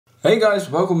Hey guys,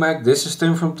 welcome back. This is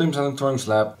Tim from Tim's Electronics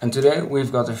Lab, and today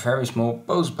we've got a very small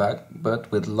post bag,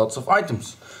 but with lots of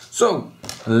items. So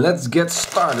let's get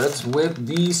started with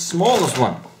the smallest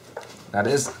one. That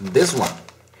is this one.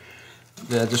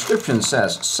 The description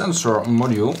says sensor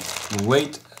module,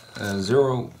 weight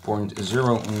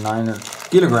 0.09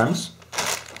 kilograms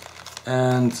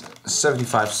and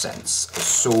 75 cents.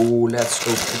 So let's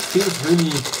open. It feels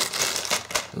really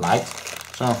light.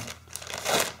 So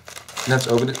let's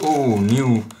open it. Oh,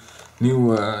 new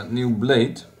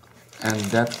blade, and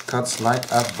that cuts like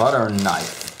a butter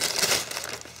knife.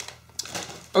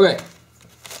 Okay,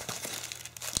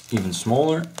 even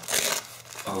smaller.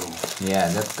 Oh, yeah,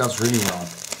 that cuts really well.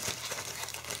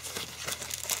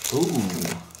 Ooh,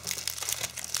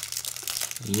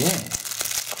 yeah,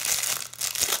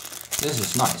 this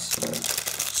is nice.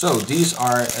 So these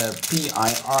are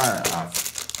PIR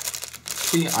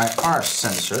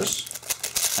sensors.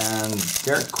 And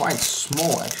they're quite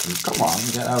small actually. Come on,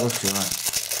 get out of your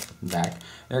bag.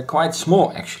 They're quite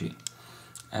small actually.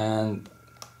 And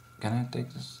can I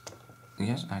take this?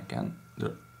 Yes, I can.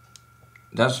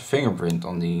 There's a fingerprint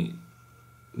on the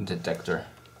detector.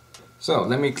 So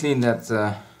let me clean that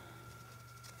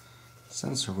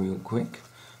sensor real quick.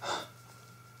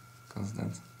 Because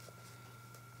that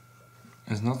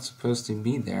is not supposed to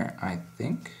be there, I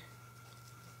think.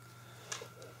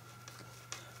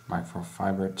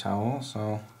 Microfiber towel,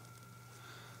 so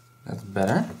that's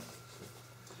better.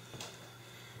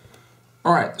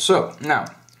 Alright, so now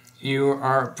you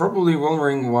are probably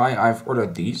wondering why I've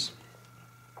ordered these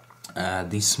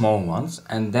small ones,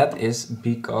 and that is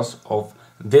because of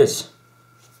this.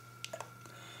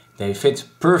 They fit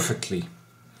perfectly.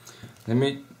 Let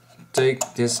me take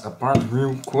this apart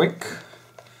real quick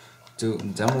to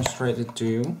demonstrate it to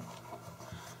you.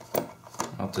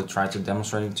 Not to try to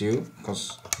demonstrate it to you,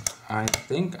 because I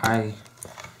think I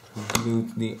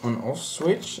glued the on-off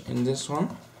switch in this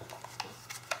one,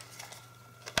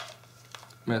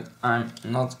 but I'm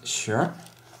not sure.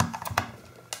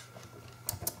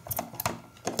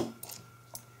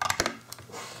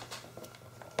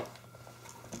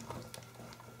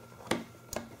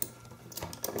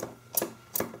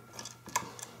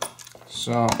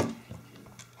 So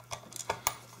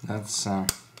let's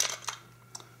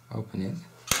open it.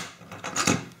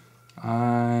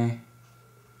 I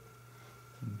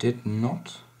did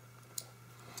not.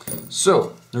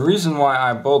 So the reason why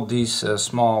I bought these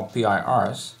small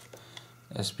PIRs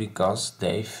is because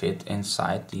they fit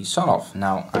inside the son-off.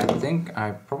 Now I think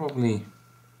I probably...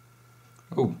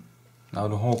 Oh, now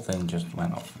the whole thing just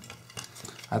went off.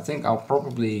 I think I'll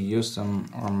probably use them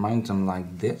or mount them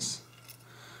like this.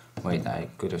 Wait, I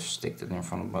could have sticked it in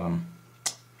front of the bottom.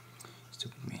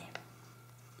 Stupid me.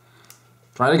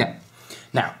 Try it again.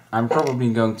 Now, I'm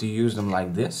probably going to use them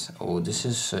like this. Oh, this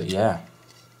is, yeah.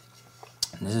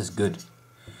 This is good.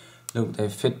 Look, they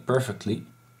fit perfectly.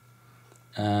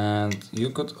 And you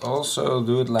could also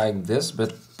do it like this,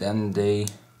 but then they...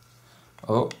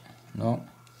 Oh, no.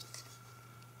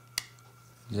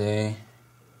 They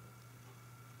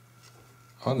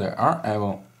are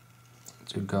able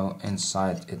to go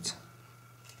inside it.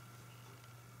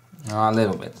 A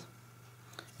little bit.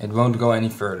 It won't go any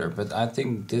further, but I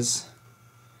think this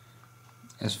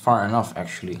is far enough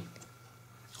actually.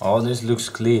 Oh, this looks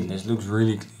clean. This looks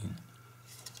really clean.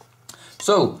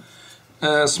 So,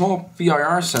 small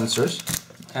PIR sensors,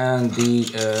 and the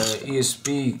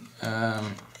ESP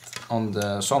on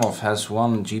the son-off has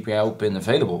one GPIO pin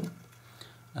available,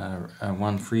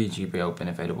 one free GPIO pin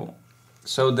available.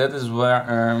 So that is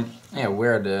where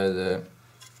where the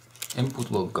input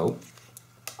will go.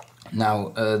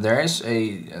 Now there is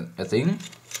a thing,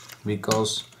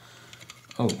 because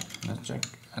let's check.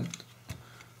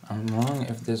 I'm wondering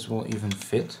if this will even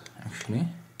fit actually,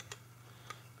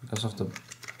 because of the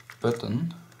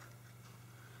button.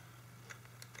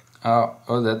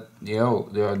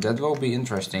 That will be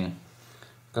interesting,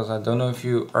 because I don't know if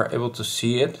you are able to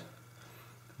see it,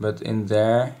 but in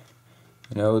there,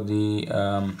 you know, the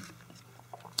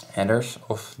headers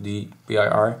of the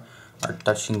PIR are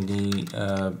touching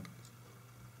the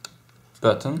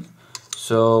button.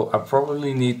 So I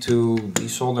probably need to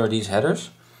desolder these headers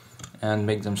and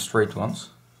make them straight ones.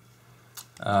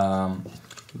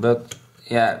 But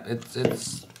yeah,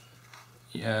 it's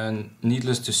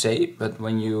needless to say, but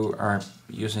when you are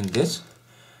using this,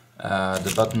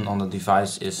 the button on the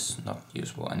device is not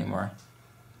usable anymore,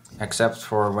 except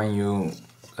for when you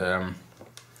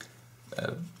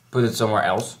put it somewhere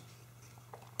else.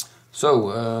 So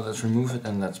let's remove it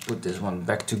and let's put this one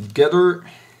back together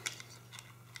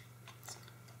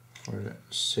for the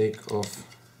sake of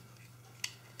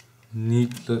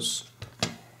needless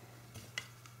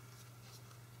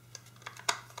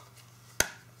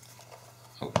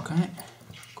Okay,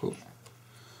 cool.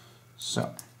 So,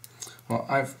 well,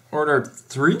 I've ordered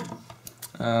 3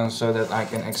 so that I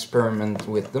can experiment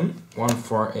with them. 1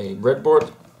 for a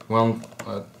breadboard,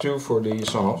 2 for the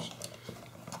Sonos,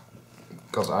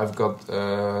 because I've got 2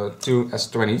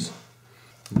 S20s.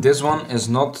 This one is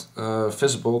not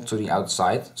visible to the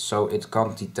outside, so it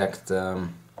can't detect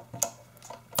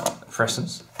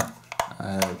freshness,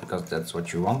 because that's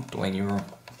what you want when you're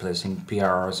placing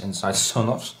PIRs inside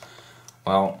Sonos.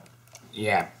 Well,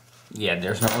 yeah,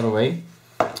 there's no other way.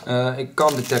 It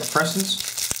can't detect freshness,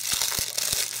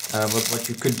 but what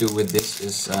you could do with this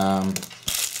is,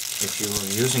 if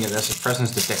you're using it as a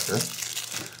presence detector,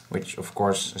 which of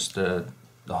course is the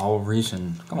whole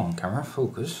reason. Come on, camera,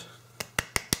 focus.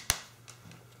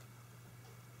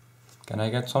 Can I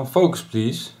get some focus,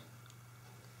 please?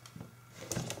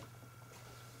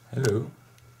 Hello.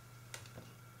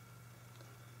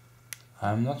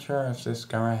 I'm not sure if this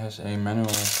camera has a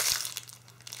manual.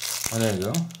 Oh, there you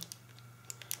go.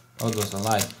 Oh, it was a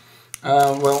light.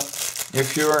 Well,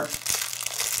 if you're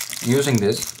using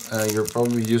this, you're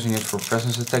probably using it for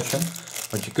presence detection.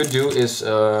 What you could do is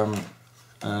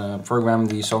program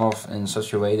the Sonos in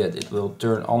such a way that it will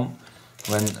turn on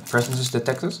when presence is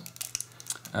detected.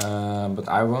 But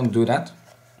I won't do that.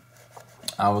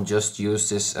 I will just use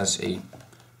this as a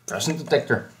presence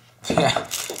detector. Yeah,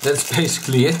 that's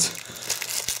basically it.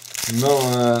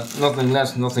 No, nothing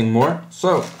less, nothing more.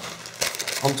 So,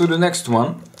 on to the next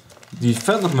one.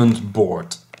 Development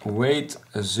board. Weight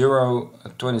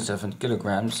 0.27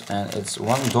 kilograms and it's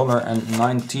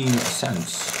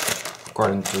 $1.19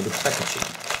 according to the packaging.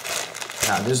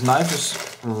 Now this knife is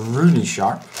really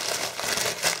sharp.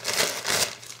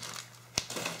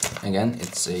 Again,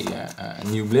 it's a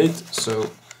new blade,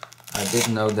 so I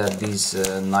didn't know that these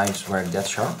knives were that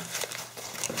sharp.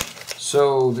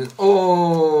 So,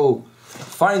 oh,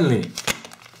 finally,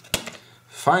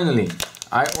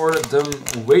 I ordered them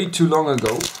way too long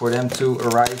ago for them to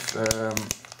arrive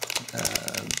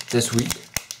this week.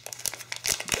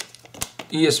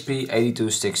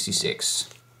 ESP8266,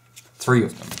 3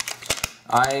 of them.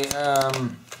 I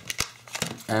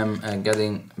am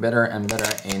getting better and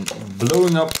better in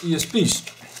blowing up ESPs,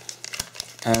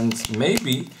 and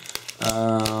maybe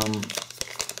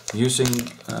using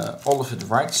all of it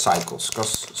right cycles,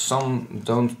 because some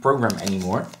don't program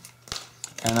anymore,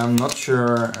 and I'm not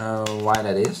sure why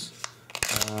that is.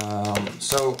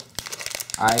 So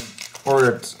I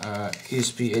ordered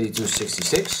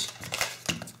ESP8266,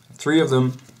 3 of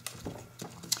them.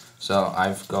 So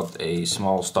I've got a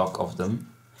small stock of them,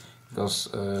 because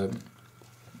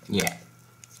yeah,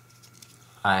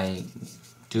 I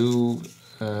do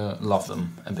love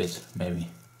them a bit, maybe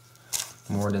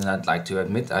more than I'd like to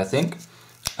admit, I think.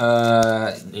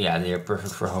 Yeah, they are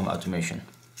perfect for home automation.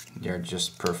 They're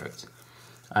just perfect.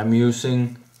 I'm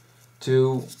using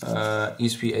 2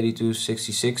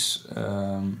 ESP8266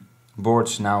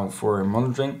 boards now for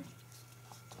monitoring.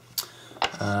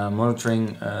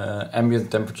 Monitoring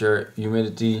ambient temperature,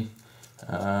 humidity,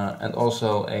 and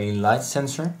also a light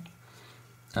sensor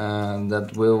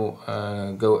that will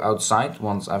go outside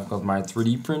once I've got my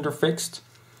 3D printer fixed,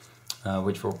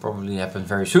 which will probably happen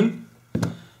very soon.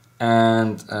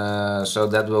 And so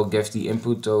that will give the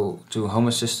input to Home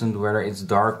Assistant whether it's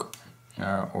dark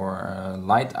or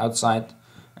light outside,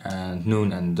 and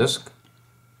noon and dusk,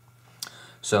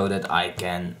 so that I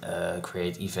can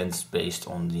create events based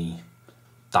on the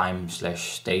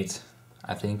time/state,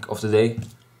 I think, of the day.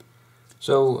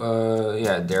 So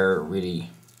yeah, they're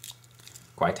really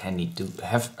quite handy to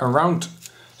have around.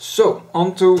 So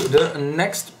on to the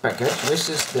next package. This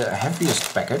is the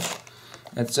heaviest package.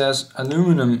 It says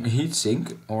aluminum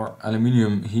heatsink or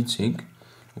aluminium heatsink,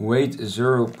 weight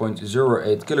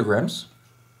 0.08 kilograms,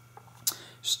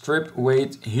 strip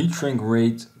weight, heat shrink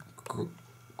rate,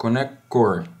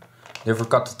 connector, never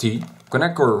cut the T,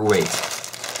 connector weight.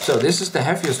 So this is the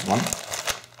heaviest one.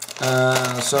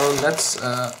 So let's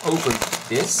open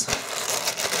this,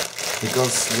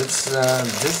 because this is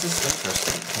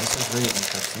interesting. This is really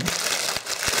interesting.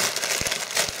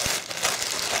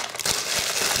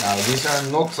 Now these are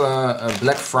not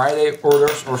Black Friday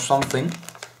orders or something.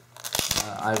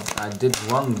 I did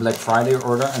one Black Friday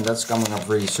order and that's coming up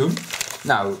really soon.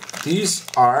 Now these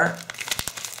are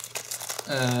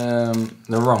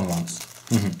the wrong ones.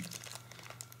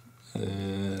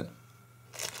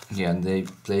 Yeah, they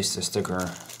placed a sticker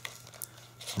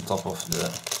on top of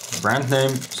the brand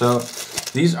name. So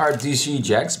these are DC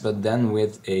jacks, but then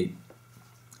with a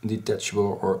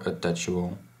detachable or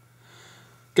attachable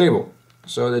cable,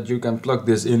 so that you can plug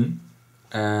this in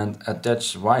and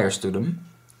attach wires to them.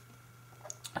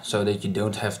 so that you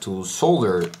don't have to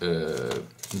solder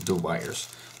the wires.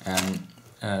 And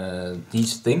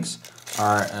these things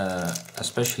are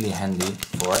especially handy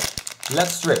for LED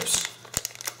strips.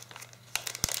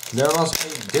 There was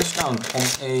a discount on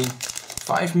a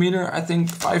 5 meter, I think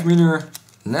 5 meter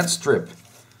LED strip,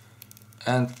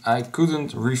 and I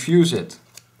couldn't refuse it.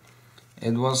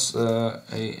 It was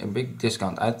a big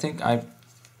discount. I think I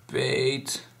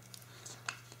paid,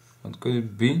 what could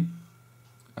it be?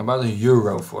 About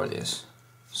 €1 for this.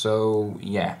 So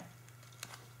yeah.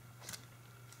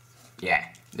 Yeah,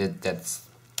 that's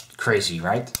crazy,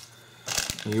 right?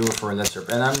 €1 for a LED strip.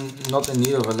 And I'm not in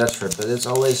need of a LED strip, but it's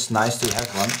always nice to have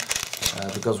one.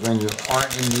 Because when you are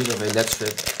in need of a LED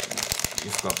strip,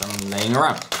 you've got them laying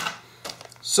around.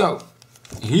 So,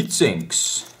 heat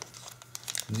sinks.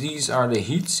 These are the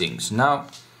heat sinks. Now,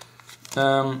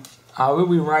 I will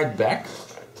be right back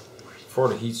for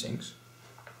the heat sinks.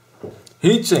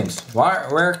 Heat sinks.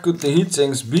 Where could the heat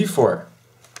sinks be for?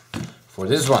 For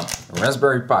this one,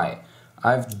 Raspberry Pi.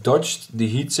 I've dodged the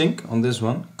heatsink on this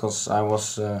one because I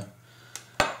was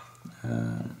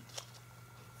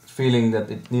feeling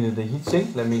that it needed a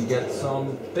heatsink. Let me get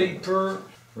some paper.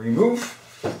 Remove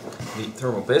the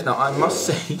thermal paste. Now I must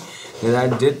say that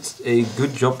I did a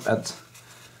good job at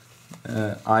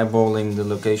eyeballing the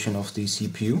location of the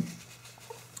CPU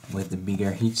with the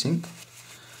bigger heatsink,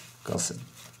 because it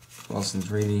wasn't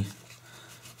really.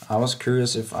 I was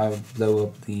curious if I would blow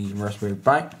up the Raspberry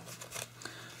Pi,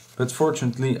 but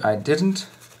fortunately I didn't,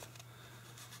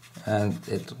 and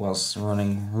it was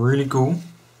running really cool.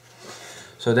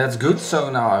 So that's good. So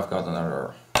now I've got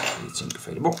another heatsink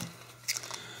available.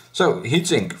 So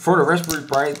heatsink for the Raspberry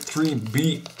Pi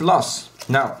 3B Plus.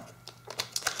 Now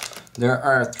there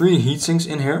are 3 heatsinks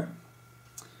in here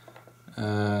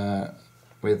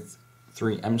with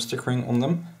 3M stickering on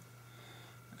them.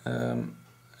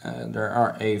 There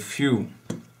are a few,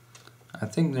 I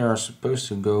think they are supposed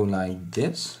to go like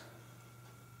this,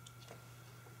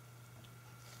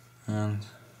 and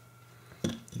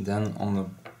then on the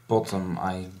bottom,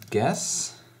 I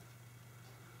guess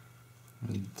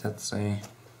that's a,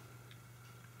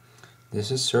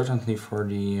 this is certainly for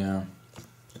the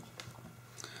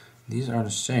these are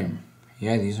the same.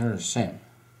 Yeah, these are the same.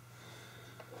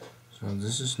 So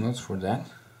this is not for that.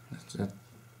 That's that.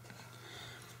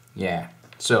 Yeah.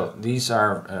 So these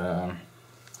are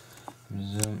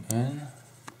zoom in.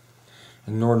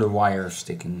 Ignore the wire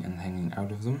sticking and hanging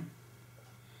out of them.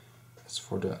 It's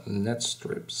for the LED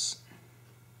strips.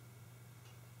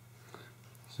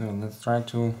 So let's try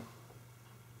to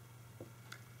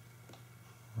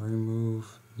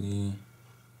remove the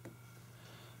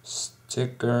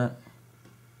sticker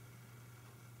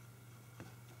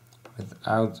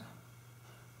without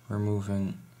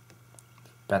removing the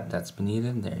pad that's beneath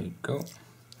it. There you go.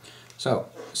 So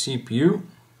CPU,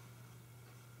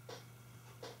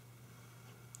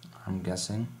 I'm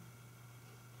guessing,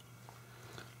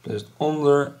 placed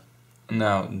under.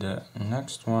 Now the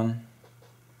next one.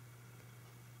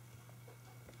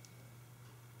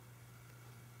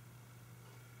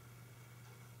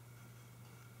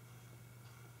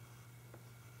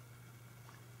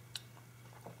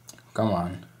 Come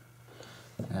on.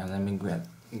 Now let me grab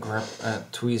a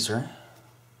tweezer.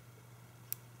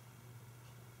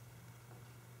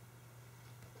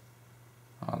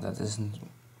 Oh, that isn't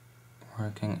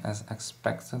working as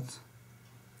expected.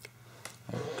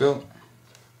 There we go.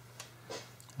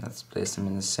 Let's place them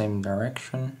in the same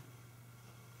direction.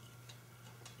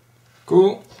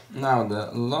 Cool. Now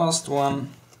the last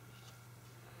one.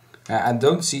 I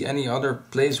don't see any other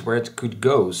place where it could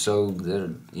go, so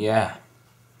yeah.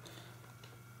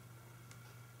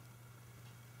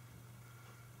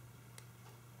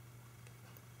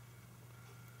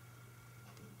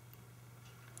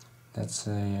 That's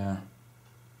a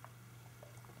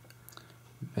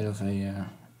bit of a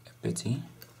pity,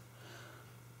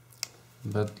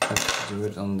 but let's do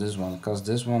it on this one, because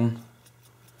this one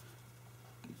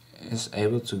is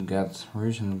able to get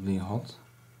reasonably hot.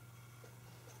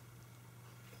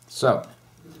 So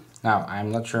now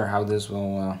I'm not sure how this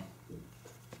will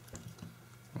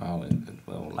well, it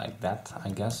will like that, I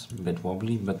guess, a bit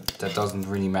wobbly, but that doesn't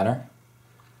really matter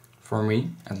for me,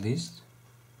 at least.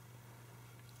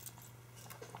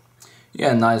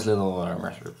 Yeah, nice little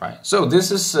Raspberry Pi. So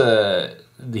this is the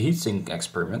heatsink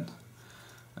experiment.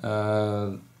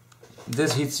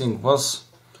 This heatsink was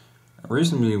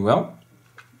reasonably well.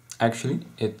 Actually,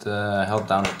 it held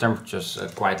down the temperatures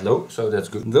quite low, so that's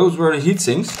good. Those were the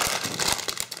heatsinks.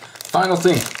 Final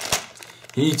thing,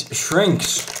 heat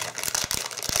shrinks.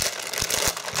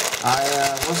 I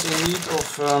was in need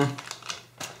of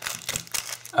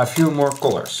a few more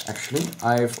colors actually.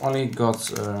 I've only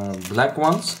got black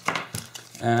ones,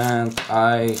 and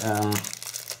I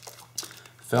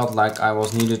felt like I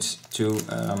was needed to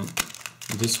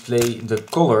display the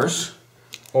colors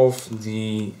of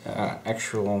the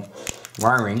actual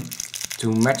wiring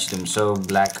to match them. So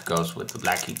black goes with the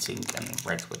black heatsink and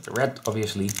red with the red,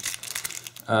 obviously,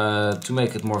 to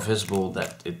make it more visible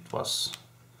that it was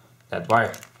that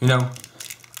wire, you know,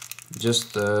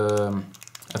 just a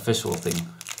visual thing,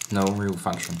 no real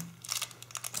function.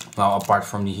 Well, apart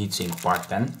from the heatsink part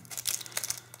then.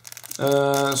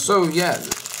 So yeah,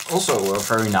 also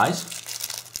very nice.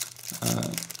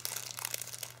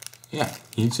 Yeah,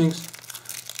 heatsinks.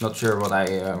 Not sure what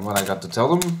I got to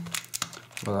tell them,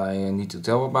 what I need to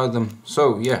tell about them.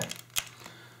 So yeah,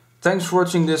 thanks for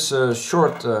watching this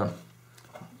short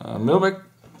mailbag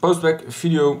postbag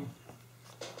video.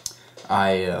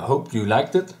 I hope you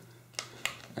liked it,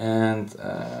 and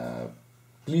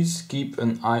please keep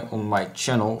an eye on my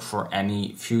channel for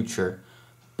any future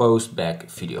postbag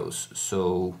videos.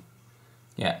 So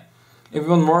yeah, if you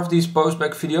want more of these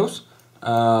postbag videos,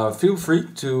 feel free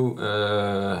to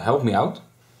help me out.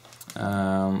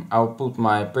 I'll put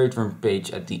my Patreon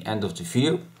page at the end of the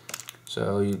video,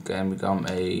 so you can become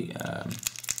a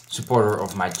supporter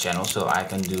of my channel, so I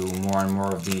can do more and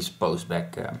more of these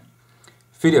postbag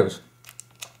videos.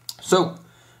 So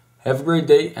have a great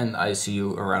day, and I see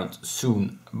you around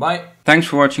soon. Bye. Thanks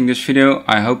for watching this video.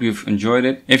 I hope you've enjoyed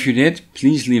it. If you did,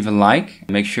 please leave a like.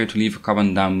 Make sure to leave a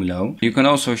comment down below. You can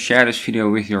also share this video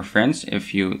with your friends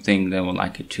if you think they will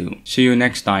like it too. See you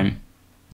next time.